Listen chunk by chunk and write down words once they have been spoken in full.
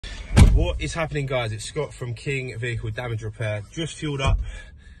What is happening, guys? It's Scott from King Vehicle Damage Repair. Just fueled up.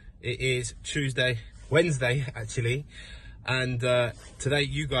 It is Wednesday actually, and today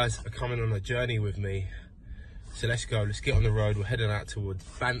you guys are coming on a journey with me. So let's go, let's get on the road. We're heading out towards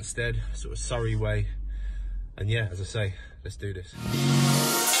Banstead, sort of Surrey way. And yeah, as I say, let's do this.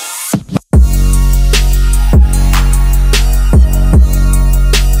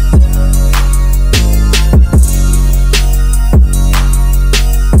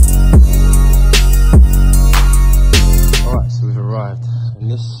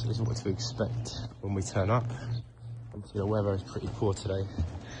 This is what to expect when we turn up. Obviously the weather is pretty poor today,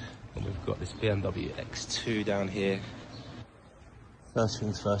 and we've got this BMW X2 down here. First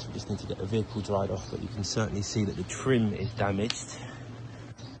things first, we just need to get the vehicle dried off, but you can certainly see that the trim is damaged.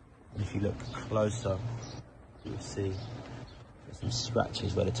 And if you look closer, you'll see there's some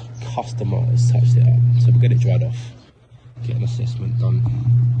scratches where the customer has touched it up. So we'll get it dried off, get an assessment done,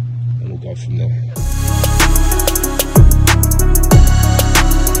 and we'll go from there.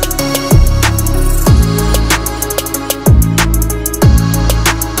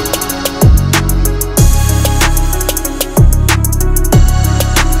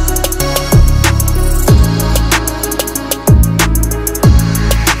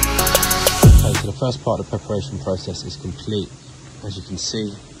 The first part of the preparation process is complete. As you can see,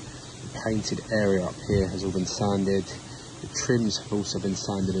 the painted area up here has all been sanded. The trims have also been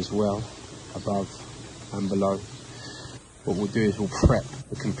sanded as well, above and below. What we'll do is we'll prep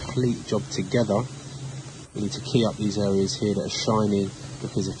the complete job together. We need to key up these areas here that are shiny,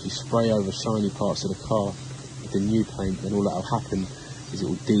 because if you spray over shiny parts of the car with the new paint, then all that will happen is it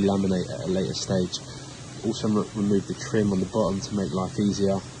will delaminate at a later stage. Also remove the trim on the bottom to make life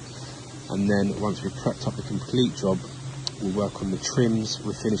easier. And then once we've prepped up the complete job, we'll work on the trims.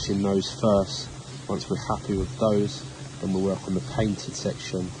 We're finishing those first. Once we're happy with those, then we'll work on the painted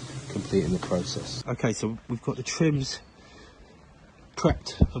section, completing the process. Okay, so we've got the trims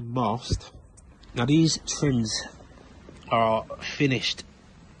prepped and masked. Now these trims are finished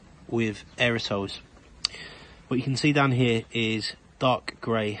with aerosols. What you can see down here is dark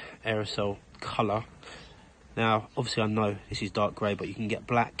grey aerosol colour. Now, obviously I know this is dark grey, but you can get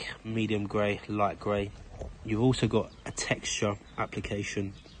black, medium grey, light grey. You've also got a texture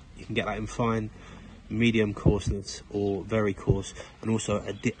application. You can get that in fine, medium coarseness, or very coarse, and also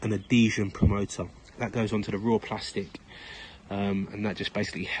an adhesion promoter. That goes onto the raw plastic, and that just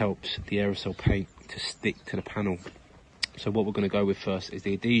basically helps the aerosol paint to stick to the panel. So what we're going to go with first is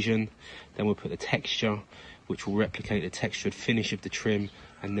the adhesion, then we'll put the texture, which will replicate the textured finish of the trim,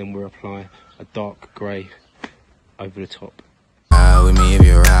 and then we'll apply a dark grey over the top. Ride with me if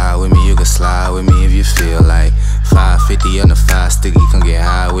you ride with me, you can slide with me if you feel like 550 on the 5 sticky, come get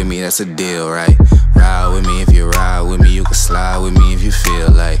high with me, that's a deal, right? Ride with me if you ride with me, you can slide with me if you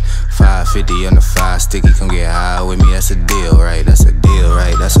feel like 550 on the 5 sticky, come get high with me, that's a deal, right? That's a deal,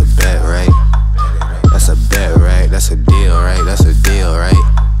 right? That's a bet, right? That's a bet, right? That's a deal, right? That's a deal,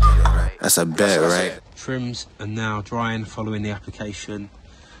 right? That's a bet, right? Trims are now drying following the application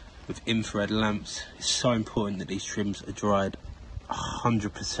with infrared lamps. It's so important that these trims are dried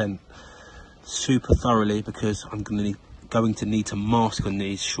 100% super thoroughly, because I'm going to need to mask on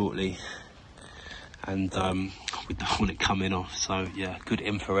these shortly, and we don't want it coming off. So yeah, good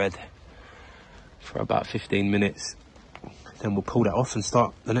infrared for about 15 minutes, then we'll pull that off and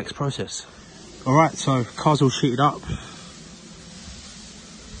start the next process. All right, so car's all sheeted up,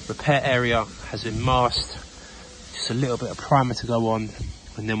 repair area has been masked, just a little bit of primer to go on,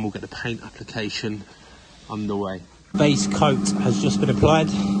 and then we'll get the paint application underway. Base coat has just been applied.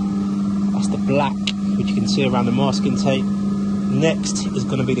 That's the black, which you can see around the masking tape. Next is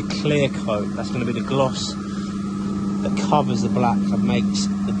going to be the clear coat. That's going to be the gloss that covers the black and makes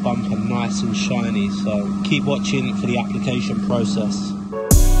the bumper nice and shiny. So keep watching for the application process.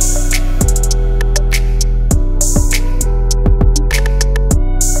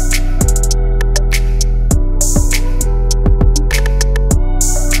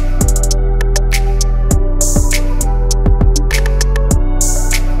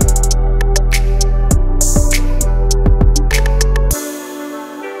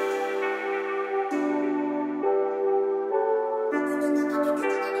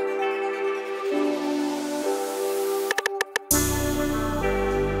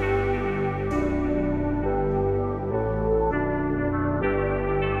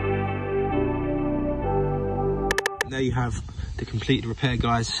 There you have the completed repair,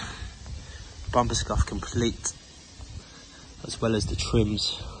 guys. Bumper scuff complete, as well as the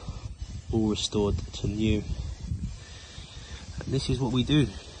trims all restored to new. And this is what we do.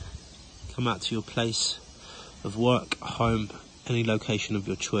 Come out to your place of work, home, any location of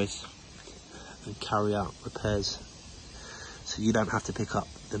your choice. and carry out repairs, so you don't have to pick up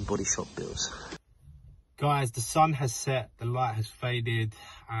them body shop bills. Guys, the sun has set, the light has faded,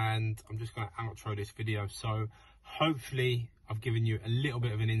 and I'm just going to outro this video. So hopefully I've given you a little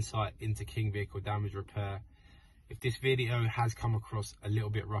bit of an insight into King vehicle damage repair. If this video has come across a little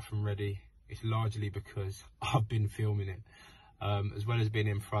bit rough and ready, it's largely because I've been filming it. As well as being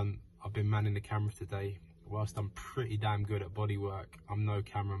in front, I've been manning the camera today. Whilst I'm pretty damn good at body work, I'm no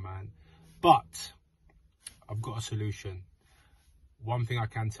cameraman. But I've got a solution. One thing I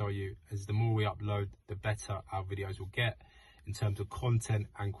can tell you is the more we upload, the better our videos will get in terms of content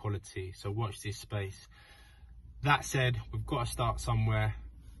and quality. So watch this space. That said, we've got to start somewhere.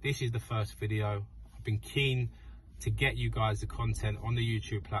 This is the first video. I've been keen to get you guys the content on the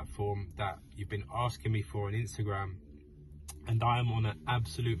YouTube platform that you've been asking me for on Instagram. And I am on an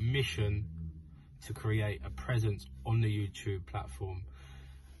absolute mission to create a presence on the YouTube platform.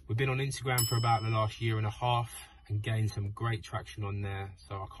 We've been on Instagram for about the last year and a half and gained some great traction on there.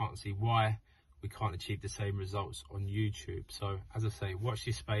 So I can't see why we can't achieve the same results on YouTube. So as I say, watch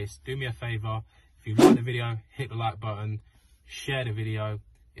this space. Do me a favor. If you like the video, hit the like button, share the video.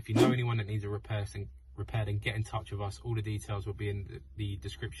 If you know anyone that needs a repair, then get in touch with us. All the details will be in the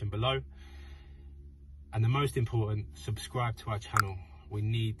description below. And the most important, subscribe to our channel. We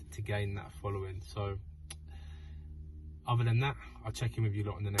need to gain that following. So other than that, I'll check in with you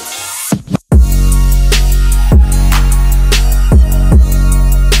lot on the next one.